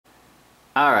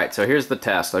Alright, so here's the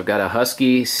test. I've got a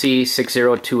Husky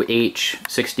C602H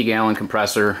 60-gallon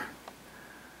compressor.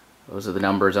 Those are the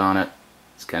numbers on it.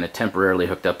 It's kind of temporarily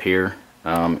hooked up here.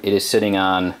 It is sitting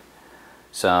on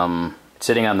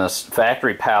this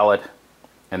factory pallet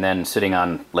and then sitting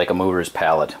on like a mover's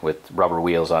pallet with rubber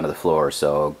wheels onto the floor.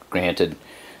 So granted,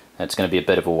 that's going to be a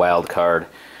bit of a wild card.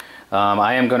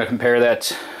 I am going to compare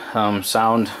that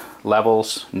sound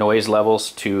levels, noise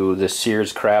levels to the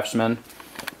Sears Craftsman.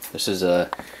 This is a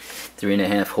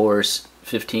 3.5 horse,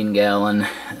 15-gallon.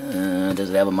 Does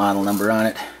it have a model number on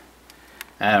it?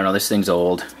 I don't know. This thing's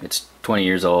old. It's 20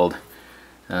 years old,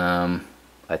 I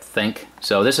think.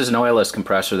 So this is an oilless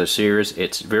compressor, the Sears.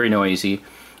 It's very noisy.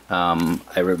 I'm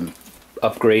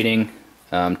upgrading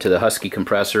to the Husky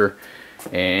compressor,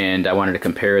 and I wanted to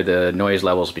compare the noise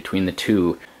levels between the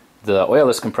two. The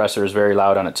oilless compressor is very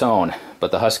loud on its own,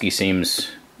 but the Husky seems,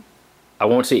 I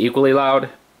won't say equally loud,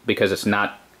 because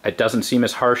it doesn't seem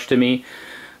as harsh to me,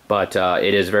 but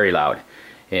it is very loud.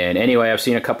 And anyway, I've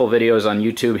seen a couple videos on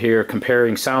YouTube here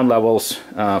comparing sound levels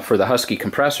for the Husky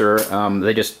compressor.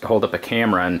 They just hold up a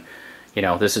camera and, you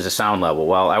know, this is a sound level.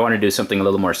 Well, I want to do something a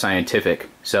little more scientific.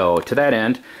 So to that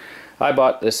end, I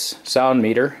bought this sound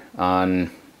meter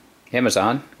on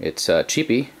Amazon. It's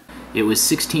cheapy. It was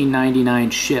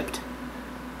 $16.99 shipped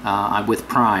with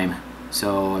Prime,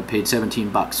 so I paid 17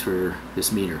 bucks for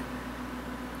this meter.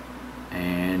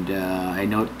 And I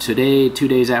note today, 2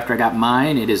 days after I got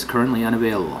mine, it is currently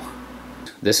unavailable.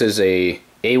 This is a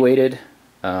A-weighted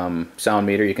sound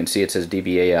meter. You can see it says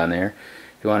dBA on there.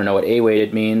 If you want to know what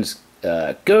A-weighted means,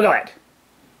 Google it!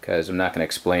 Because I'm not going to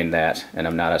explain that, and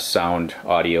I'm not a sound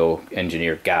audio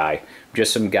engineer guy. I'm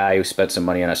just some guy who spent some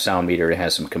money on a sound meter and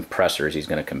has some compressors he's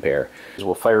going to compare. So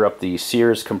we'll fire up the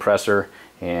Sears compressor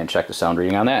and check the sound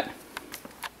reading on that.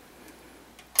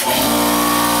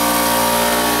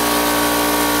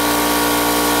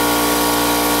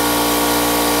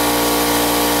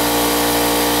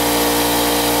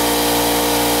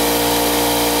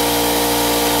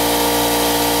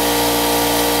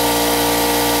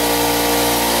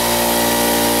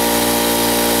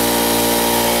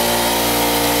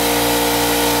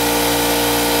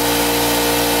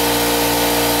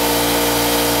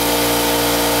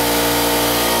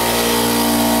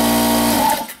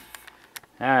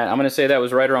 Alright, I'm going to say that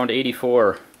was right around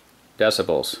 84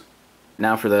 decibels.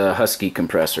 Now for the Husky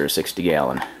compressor,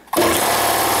 60-gallon.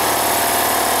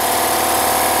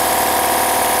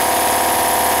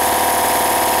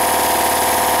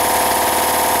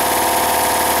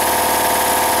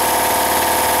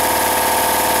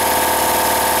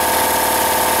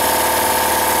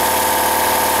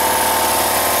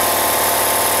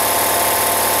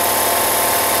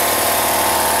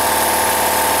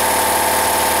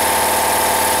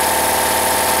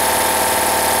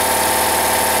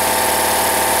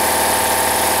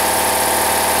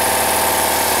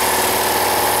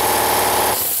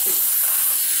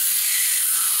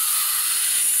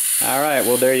 Alright,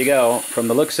 well there you go. From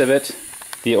the looks of it,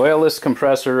 the oilless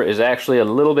compressor is actually a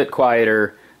little bit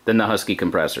quieter than the Husky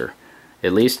compressor.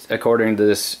 At least according to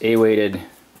this A-weighted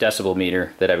decibel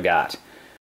meter that I've got.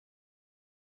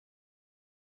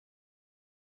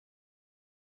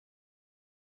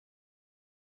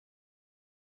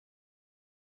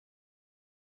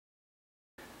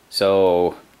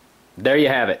 So there you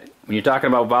have it. When you're talking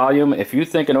about volume, if you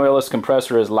think an oilless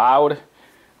compressor is loud,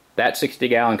 that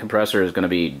 60-gallon compressor is going to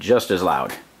be just as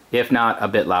loud, if not a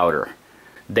bit louder.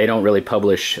 They don't really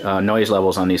publish noise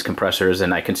levels on these compressors,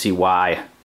 and I can see why.